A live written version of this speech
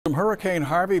Some Hurricane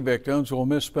Harvey victims will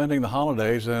miss spending the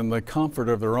holidays in the comfort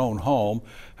of their own home.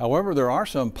 However, there are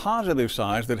some positive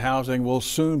signs that housing will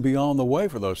soon be on the way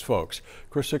for those folks.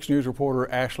 Chris 6 News reporter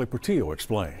Ashley Portillo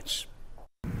explains.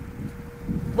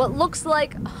 What looks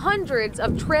like hundreds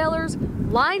of trailers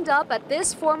lined up at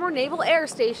this former Naval Air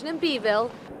Station in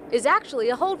Beeville is actually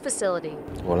a hold facility.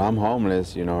 Well, I'm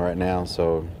homeless, right now,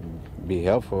 so be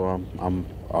helpful.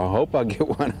 I hope I get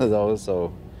one of those,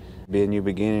 so be a new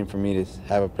beginning for me to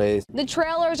have a place. The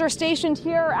trailers are stationed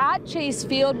here at Chase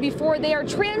Field before they are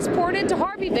transported to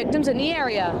Harvey victims in the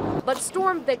area. But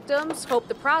storm victims hope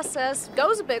the process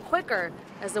goes a bit quicker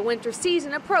as the winter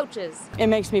season approaches. It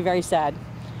makes me very sad.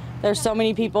 There's so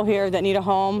many people here that need a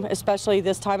home, especially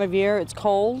this time of year. It's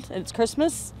cold, it's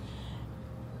Christmas.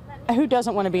 Who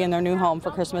doesn't want to be in their new home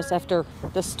for Christmas after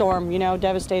the storm,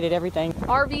 devastated everything?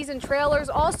 RVs and trailers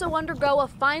also undergo a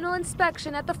final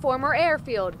inspection at the former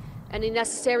airfield. Any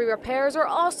necessary repairs are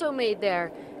also made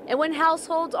there. And when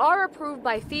households are approved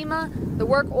by FEMA, the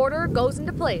work order goes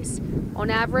into place. On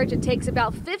average, it takes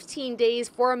about 15 days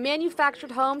for a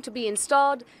manufactured home to be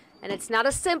installed, and it's not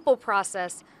a simple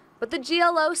process. But the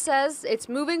GLO says it's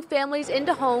moving families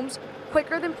into homes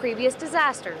quicker than previous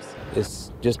disasters. It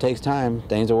just takes time.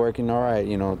 Things are working all right,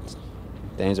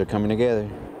 things are coming together.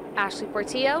 Ashley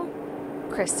Portillo,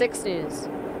 Chris 6 News.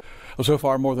 Well, so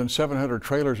far, more than 700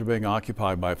 trailers are being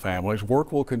occupied by families.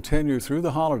 Work will continue through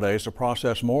the holidays to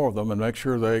process more of them and make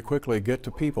sure they quickly get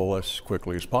to people as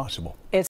quickly as possible.